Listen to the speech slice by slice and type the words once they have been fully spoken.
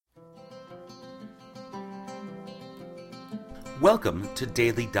Welcome to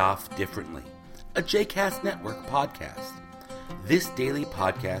Daily Daf Differently, a JCast Network podcast. This daily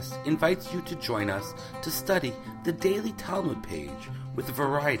podcast invites you to join us to study the daily Talmud page with a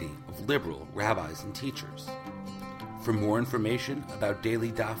variety of liberal rabbis and teachers. For more information about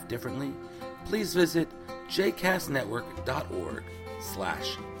Daily Daf Differently, please visit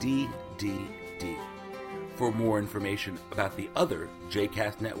jcastnetwork.org/DDD. For more information about the other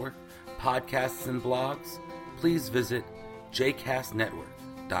JCast Network podcasts and blogs, please visit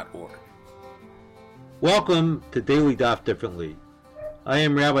jcastnetwork.org. Welcome to Daily Daf Differently. I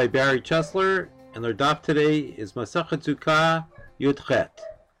am Rabbi Barry Chesler, and our daf today is Masachet Sukkah Yud Chet,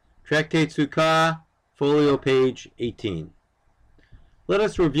 Tractate Sukkah, folio page 18. Let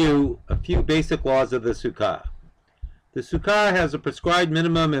us review a few basic laws of the Sukkah. The Sukkah has a prescribed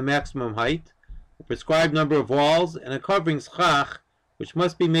minimum and maximum height, a prescribed number of walls, and a covering schach, which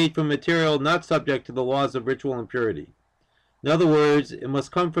must be made from material not subject to the laws of ritual impurity. In other words, it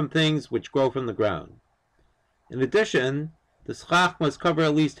must come from things which grow from the ground. In addition, the schach must cover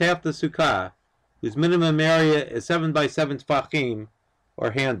at least half the Sukkah, whose minimum area is 7 by 7 tfachim,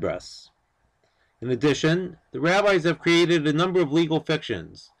 or handbreadths. In addition, the rabbis have created a number of legal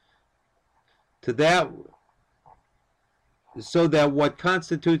fictions so that what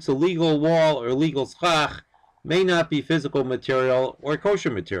constitutes a legal wall or legal schach may not be physical material or kosher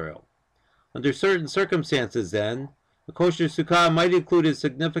material. Under certain circumstances, then, a kosher sukkah might include a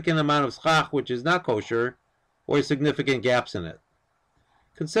significant amount of schach which is not kosher, or significant gaps in it.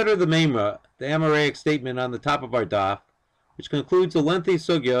 Consider the Memra, the Amoraic statement on the top of our daf, which concludes a lengthy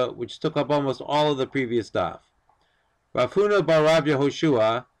sugya which took up almost all of the previous daf. Rav Huna bar Rav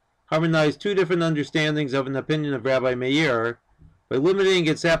Yehoshua harmonized two different understandings of an opinion of Rabbi Meir by limiting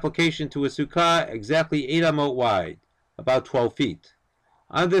its application to a sukkah exactly 8 amot wide, about 12 feet.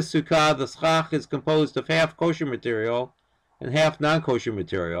 On this sukkah, the schach is composed of half kosher material and half non-kosher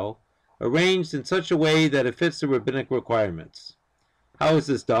material, arranged in such a way that it fits the rabbinic requirements. How is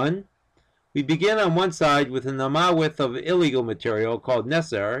this done? We begin on one side with an amah width of illegal material called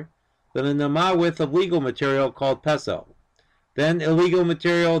neser, then an amah width of legal material called pesel, then illegal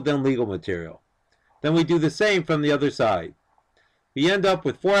material, then legal material. Then we do the same from the other side. We end up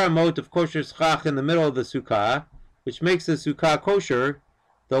with 4 amot of kosher schach in the middle of the sukkah, which makes the sukkah kosher,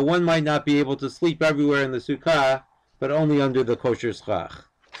 though one might not be able to sleep everywhere in the sukkah, but only under the kosher schach.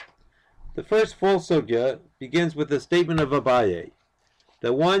 The first full sugya begins with the statement of Abaye,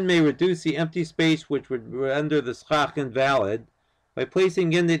 that one may reduce the empty space which would render the schach invalid by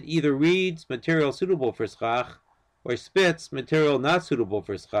placing in it either reeds, material suitable for schach, or spits, material not suitable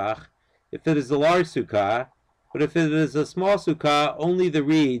for schach, if it is a large sukkah, but if it is a small sukkah, only the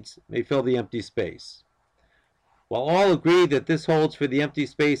reeds may fill the empty space. While all agree that this holds for the empty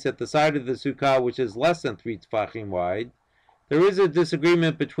space at the side of the sukkah which is less than 3 tfachim wide, there is a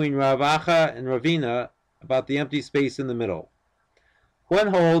disagreement between Rav Acha and Ravina about the empty space in the middle. One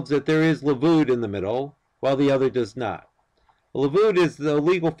holds that there is lavud in the middle, while the other does not. A lavud is the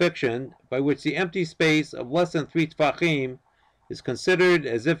legal fiction by which the empty space of less than 3 tfachim is considered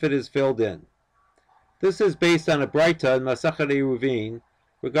as if it is filled in. This is based on a braita in Masachet Eruvin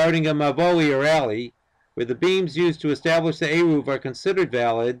regarding a mavoi or alley, where the beams used to establish the eruv are considered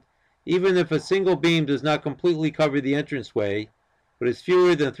valid, even if a single beam does not completely cover the entranceway, but is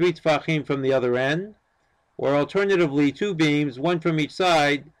fewer than 3 tfachim from the other end, or alternatively 2 beams, one from each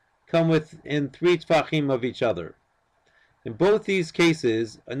side, come within 3 tfachim of each other. In both these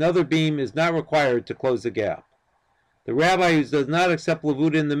cases, another beam is not required to close the gap. The rabbi who does not accept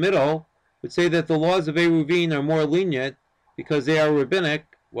lavud in the middle would say that the laws of Eruvin are more lenient because they are rabbinic,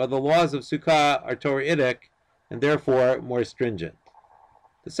 while the laws of Sukkah are Toraitic and therefore more stringent.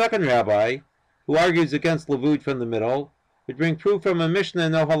 The second rabbi, who argues against lavud from the middle, would bring proof from a Mishnah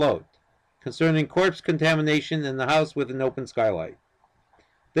in Ohalot concerning corpse contamination in the house with an open skylight.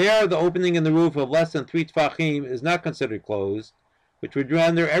 There, the opening in the roof of less than 3 tfachim is not considered closed, which would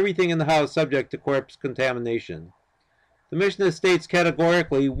render everything in the house subject to corpse contamination. The Mishnah states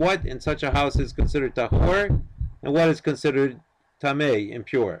categorically what in such a house is considered tahor and what is considered tameh,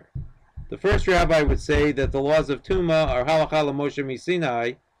 impure. The first rabbi would say that the laws of Tumah are halakha l'Moshe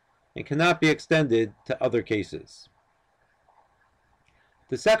Sinai and cannot be extended to other cases.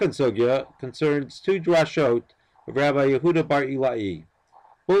 The second sugya concerns 2 drashot of Rabbi Yehuda bar Ilai,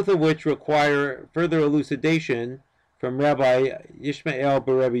 both of which require further elucidation from Rabbi Yishmael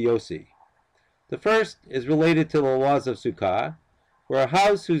bar Rabbi Yossi. The first is related to the laws of Sukkah, where a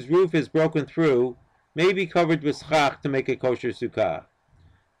house whose roof is broken through may be covered with schach to make a kosher sukkah.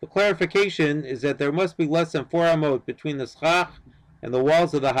 The clarification is that there must be less than 4 amot between the schach and the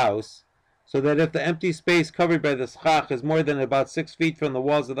walls of the house, so that if the empty space covered by the schach is more than about 6 feet from the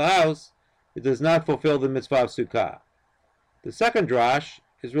walls of the house, it does not fulfill the mitzvah of sukkah. The second drash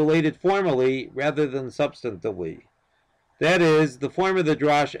is related formally rather than substantively. That is, the form of the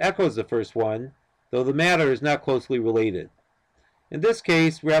drash echoes the first one, though the matter is not closely related. In this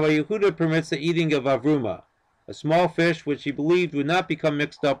case, Rabbi Yehuda permits the eating of avruma, a small fish which he believed would not become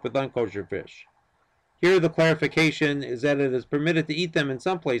mixed up with unkosher fish. Here the clarification is that it is permitted to eat them in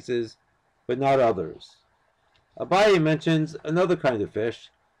some places, but not others. Abaye mentions another kind of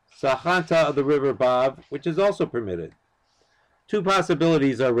fish, sachanta of the river Bav, which is also permitted. Two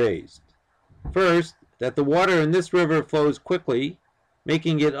possibilities are raised. First, that the water in this river flows quickly,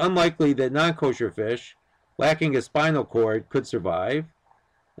 making it unlikely that non-kosher fish, lacking a spinal cord, could survive.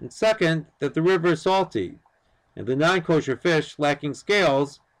 And second, that the river is salty, and the non-kosher fish, lacking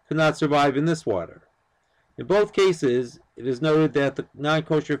scales, could not survive in this water. In both cases, it is noted that the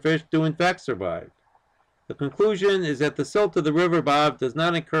non-kosher fish do in fact survive. The conclusion is that the silt of the river Bav does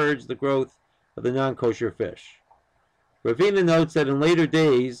not encourage the growth of the non-kosher fish. Ravina notes that in later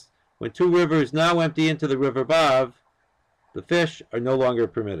days, when two rivers now empty into the river Bav, the fish are no longer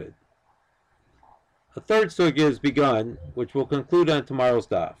permitted. A third sugya is begun, which will conclude on tomorrow's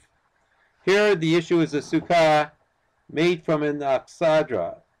daf. Here, the issue is a sukkah made from an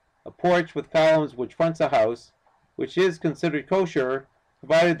aksadra, a porch with columns which fronts a house, which is considered kosher,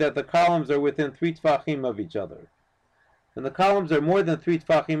 provided that the columns are within 3 tfachim of each other. When the columns are more than 3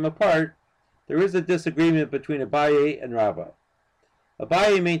 tfachim apart, there is a disagreement between Abaye and Rava.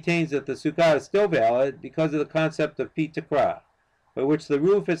 Abaye maintains that the sukkah is still valid because of the concept of pi tikra, by which the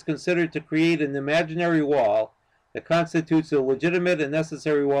roof is considered to create an imaginary wall that constitutes a legitimate and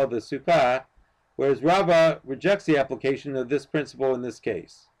necessary wall of the sukkah, whereas Rava rejects the application of this principle in this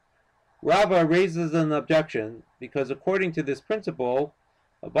case. Rava raises an objection because according to this principle,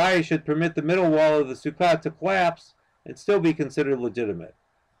 Abaye should permit the middle wall of the sukkah to collapse and still be considered legitimate.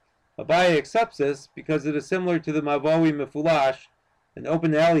 Abaye accepts this because it is similar to the mavawi mefulash, an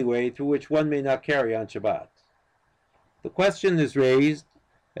open alleyway through which one may not carry on Shabbat. The question is raised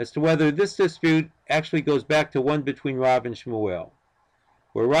as to whether this dispute actually goes back to one between Rav and Shmuel,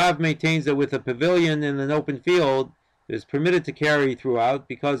 where Rav maintains that with a pavilion in an open field, it is permitted to carry throughout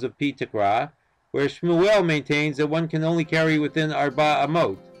because of pi tikra, where Shmuel maintains that one can only carry within 4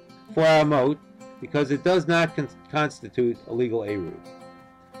 amot, because it does not constitute a legal eruv.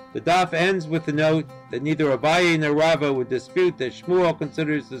 The daf ends with the note that neither Abaye nor Rava would dispute that Shmuel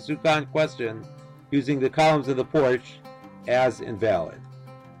considers the sukkah in question, using the columns of the porch, as invalid.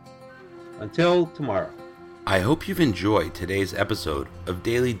 Until tomorrow. I hope you've enjoyed today's episode of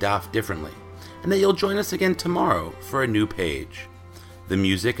Daily Daf Differently, and that you'll join us again tomorrow for a new page. The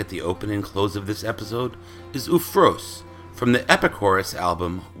music at the open and close of this episode is Ufros from the Epicurus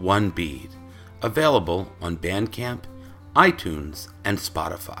album One Bead, available on Bandcamp, iTunes, and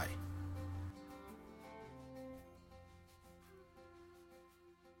Spotify.